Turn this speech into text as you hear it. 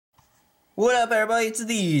What up, everybody? It's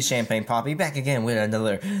the Champagne Poppy back again with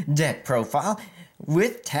another deck profile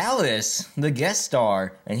with Tallas, the guest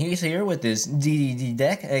star, and he's here with his DDD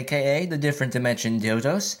deck, aka the Different Dimension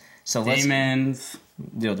Dildos. So let's Demons.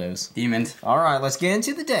 All right, let's get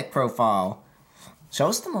into the deck profile. Show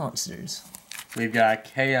us the monsters. We've got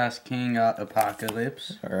Chaos King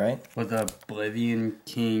Apocalypse. All right. With Oblivion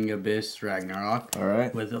King Abyss Ragnarok. All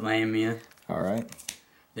right. With Lamia. All right.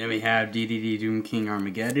 Then we have DDD Doom King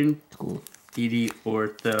Armageddon. Cool. DD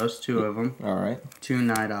Orthos, two of them. All right. 2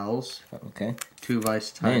 Night Owls. Okay. 2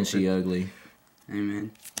 Vice Types. Man, she ugly.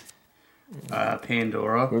 Amen.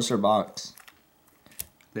 Pandora. Where's her box?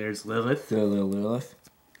 There's Lilith. The little Lilith.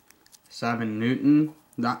 7 Newton.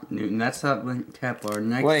 Not Newton. That's not Kepler.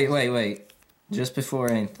 Next. Wait. Just before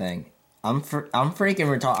anything, I'm freaking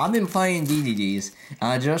retarded. I've been playing DDDs, and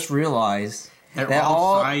I just realized that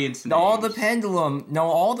all science names. all the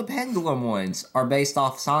pendulum ones are based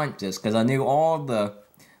off scientists. Because I knew all the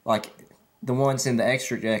ones in the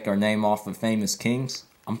extra deck are named off of famous kings.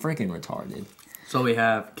 I'm freaking retarded. So we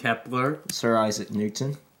have Kepler, Sir Isaac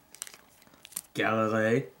Newton,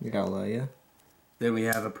 Galileo. Then we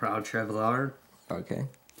have a Proud Traveler. Okay.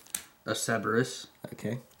 A Cerberus.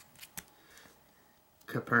 Okay.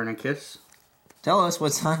 Copernicus. Tell us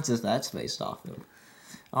what scientist that's based off of.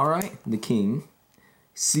 Alright, the king.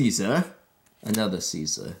 Caesar. Another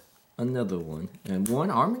Caesar. Another one. And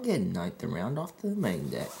one Armageddon Knight to round off the main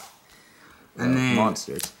deck. And then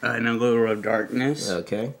monsters. An Allure of Darkness.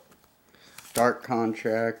 Okay. Dark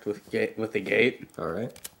Contract with a Gate.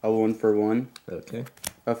 Alright. A 1-for-1. Okay.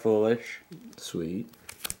 A Foolish. Sweet.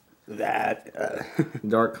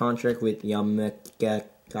 Dark Contract with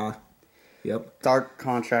Yamekaka. Yep. Dark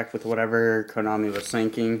Contract with whatever Konami was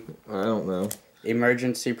thinking. I don't know.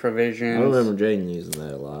 Emergency Provisions. I remember Jaden using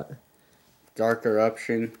that a lot. Dark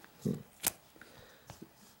Eruption.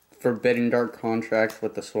 Forbidden Dark Contract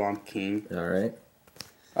with the Swamp King. Alright.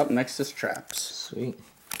 Up next is Traps. Sweet.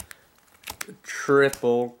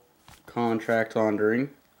 Triple Contract Laundering.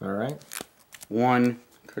 Alright. 1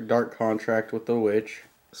 Dark Contract with the Witch.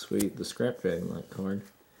 Sweet. The Scrap Dragon Light card.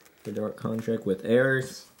 The Dark Contract with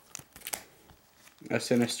Errors. A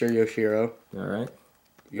Sinister Yoshiro. Alright.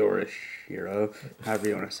 Yorishiro, however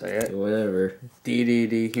you want to say it. Whatever.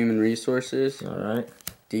 DDD Human Resources. Alright.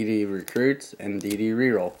 DD Recruits and DD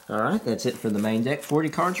Reroll. Alright, that's it for the main deck. 40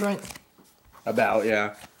 cards, right? About,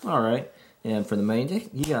 yeah. Alright. And for the main deck,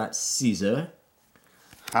 you got Caesar.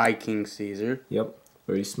 High King Caesar. Yep.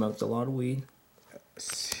 Where he smoked a lot of weed.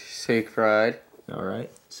 Siegfried.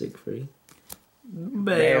 Alright. Siegfried.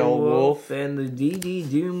 Beowulf. And the DD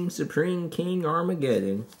Doom Supreme King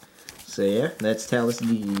Armageddon. So yeah, that's Tallas'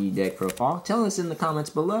 DD deck profile. Tell us in the comments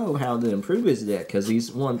below how to improve his deck, because he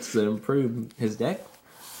wants to improve his deck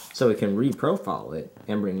so he can re-profile it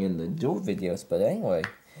and bring in the dual videos. But anyway,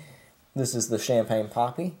 this is the Champagne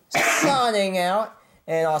Poppy signing out.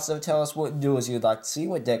 And also tell us what duels you'd like to see,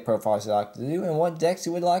 what deck profiles you'd like to do, and what decks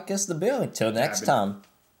you would like us to build. Until next time,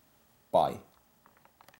 bye.